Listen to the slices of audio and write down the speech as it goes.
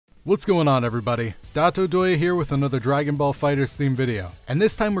What's going on, everybody? Doya here with another Dragon Ball FighterZ themed video, and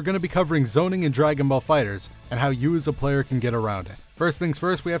this time we're going to be covering zoning in Dragon Ball FighterZ and how you as a player can get around it. First things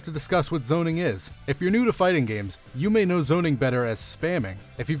first, we have to discuss what zoning is. If you're new to fighting games, you may know zoning better as spamming.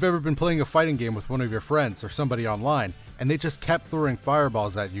 If you've ever been playing a fighting game with one of your friends or somebody online, and they just kept throwing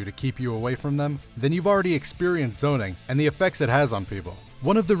fireballs at you to keep you away from them, then you've already experienced zoning and the effects it has on people.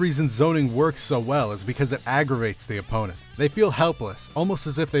 One of the reasons zoning works so well is because it aggravates the opponent. They feel helpless, almost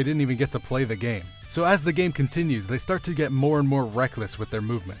as if they didn't even get to play the game. So as the game continues, they start to get more and more reckless with their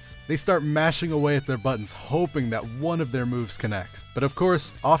movements. They start mashing away at their buttons, hoping that one of their moves connects. But of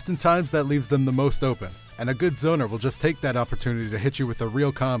course, oftentimes that leaves them the most open, and a good zoner will just take that opportunity to hit you with a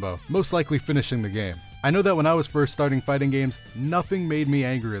real combo, most likely finishing the game. I know that when I was first starting fighting games, nothing made me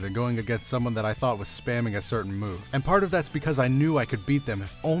angrier than going against someone that I thought was spamming a certain move. And part of that's because I knew I could beat them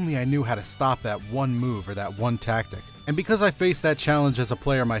if only I knew how to stop that one move or that one tactic. And because I faced that challenge as a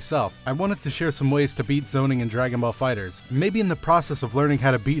player myself, I wanted to share some ways to beat zoning in Dragon Ball FighterZ. Maybe in the process of learning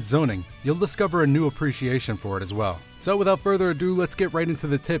how to beat zoning, you'll discover a new appreciation for it as well. So without further ado, let's get right into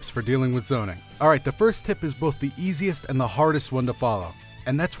the tips for dealing with zoning. Alright, the first tip is both the easiest and the hardest one to follow,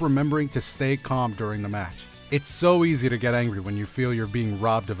 and that's remembering to stay calm during the match. It's so easy to get angry when you feel you're being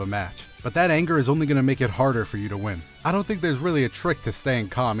robbed of a match, but that anger is only going to make it harder for you to win. I don't think there's really a trick to staying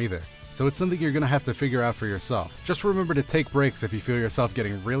calm either, so it's something you're going to have to figure out for yourself. Just remember to take breaks if you feel yourself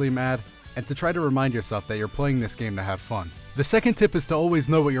getting really mad, and to try to remind yourself that you're playing this game to have fun. The second tip is to always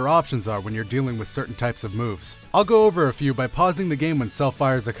know what your options are when you're dealing with certain types of moves. I'll go over a few by pausing the game when Cell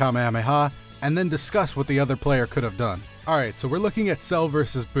fires a Kamehameha, and then discuss what the other player could have done. Alright, so we're looking at Cell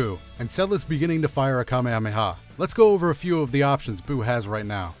versus Buu, and Cell is beginning to fire a Kamehameha. Let's go over a few of the options Buu has right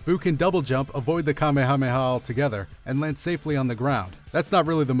now. Buu can double jump, avoid the Kamehameha altogether, and land safely on the ground. That's not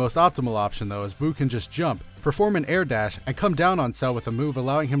really the most optimal option though, as Buu can just jump, perform an air dash, and come down on Cell with a move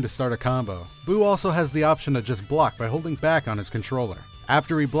allowing him to start a combo. Buu also has the option to just block by holding back on his controller.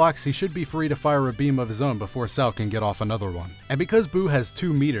 After he blocks, he should be free to fire a beam of his own before Cell can get off another one. And because Buu has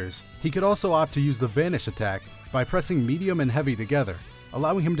 2 meters, he could also opt to use the vanish attack by pressing medium and heavy together,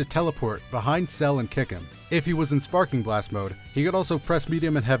 allowing him to teleport behind Cell and kick him. If he was in Sparking Blast mode, he could also press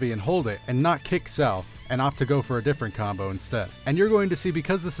medium and heavy and hold it and not kick Cell, and opt to go for a different combo instead. And you're going to see,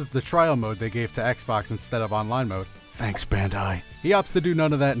 because this is the trial mode they gave to Xbox instead of online mode, thanks Bandai, he opts to do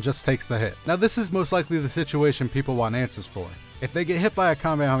none of that and just takes the hit. Now this is most likely the situation people want answers for. If they get hit by a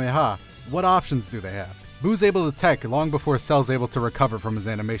Kamehameha, what options do they have? Buu's able to tech long before Cell's able to recover from his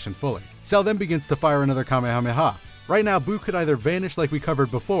animation fully. Cell then begins to fire another Kamehameha. Right now, Buu could either vanish like we covered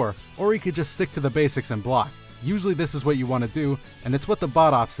before, or he could just stick to the basics and block. Usually this is what you want to do, and it's what the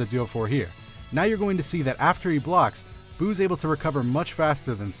bot opts to deal for here. Now you're going to see that after he blocks, Buu's able to recover much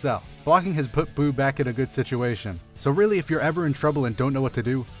faster than Cell. Blocking has put Buu back in a good situation. So really, if you're ever in trouble and don't know what to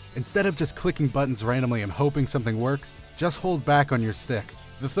do, instead of just clicking buttons randomly and hoping something works, just hold back on your stick.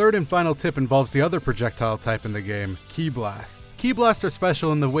 The third and final tip involves the other projectile type in the game, Ki Blast. Ki Blasts are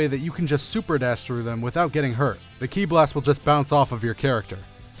special in the way that you can just super dash through them without getting hurt. The Ki Blast will just bounce off of your character.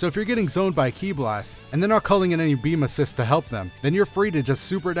 So if you're getting zoned by Ki Blast, and they're not calling in any beam assist to help them, then you're free to just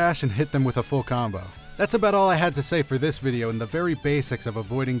super dash and hit them with a full combo. That's about all I had to say for this video and the very basics of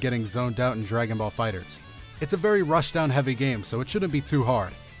avoiding getting zoned out in Dragon Ball FighterZ. It's a very rushdown heavy game, so it shouldn't be too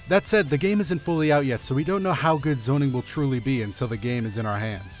hard. That said, the game isn't fully out yet, so we don't know how good zoning will truly be until the game is in our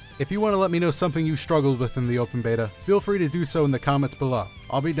hands. If you want to let me know something you struggled with in the open beta, feel free to do so in the comments below.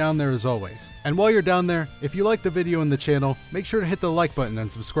 I'll be down there as always. And while you're down there, if you like the video and the channel, make sure to hit the like button and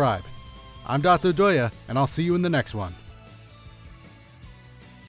subscribe. I'm Doya, and I'll see you in the next one.